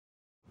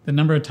The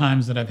number of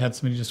times that I've had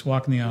somebody just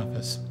walk in the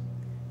office,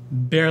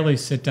 barely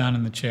sit down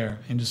in the chair,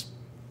 and just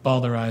bawl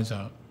their eyes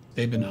out.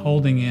 They've been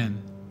holding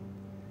in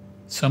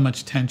so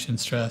much tension,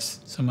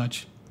 stress, so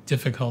much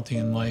difficulty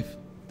in life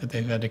that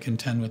they've had to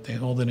contend with. They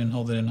hold it in,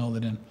 hold it in, hold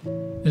it in.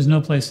 There's no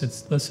place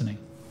that's listening.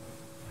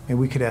 I mean,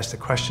 we could ask the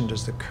question,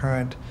 does the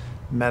current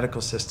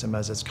medical system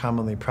as it's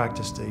commonly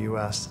practiced in the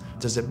U.S.,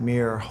 does it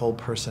mirror whole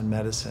person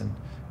medicine,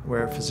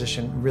 where a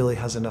physician really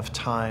has enough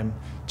time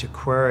to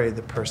query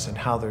the person,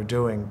 how they're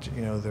doing,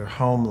 their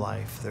home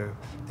life,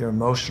 their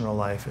emotional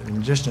life, in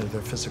addition to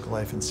their physical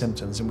life and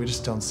symptoms, and we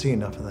just don't see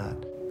enough of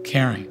that.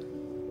 Caring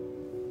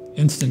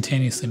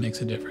instantaneously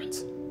makes a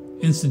difference.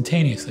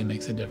 Instantaneously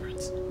makes a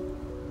difference.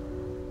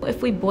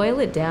 If we boil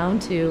it down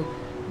to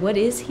what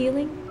is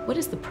healing, what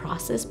is the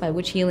process by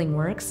which healing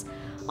works,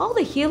 all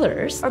the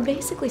healers are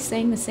basically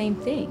saying the same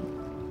thing,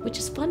 which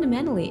is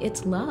fundamentally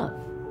it's love.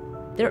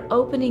 They're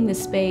opening the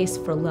space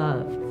for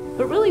love,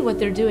 but really what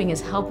they're doing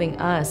is helping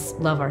us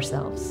love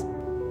ourselves.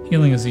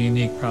 Healing is a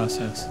unique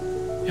process,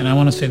 and I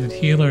want to say that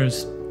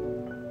healers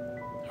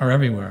are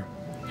everywhere.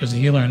 There's a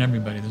healer in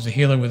everybody. There's a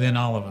healer within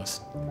all of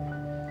us.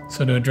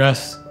 So to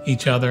address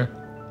each other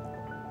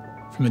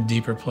from a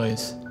deeper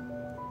place,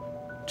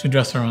 to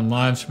address our own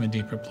lives from a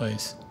deeper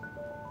place,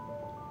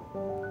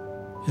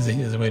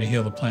 is a way to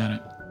heal the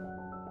planet.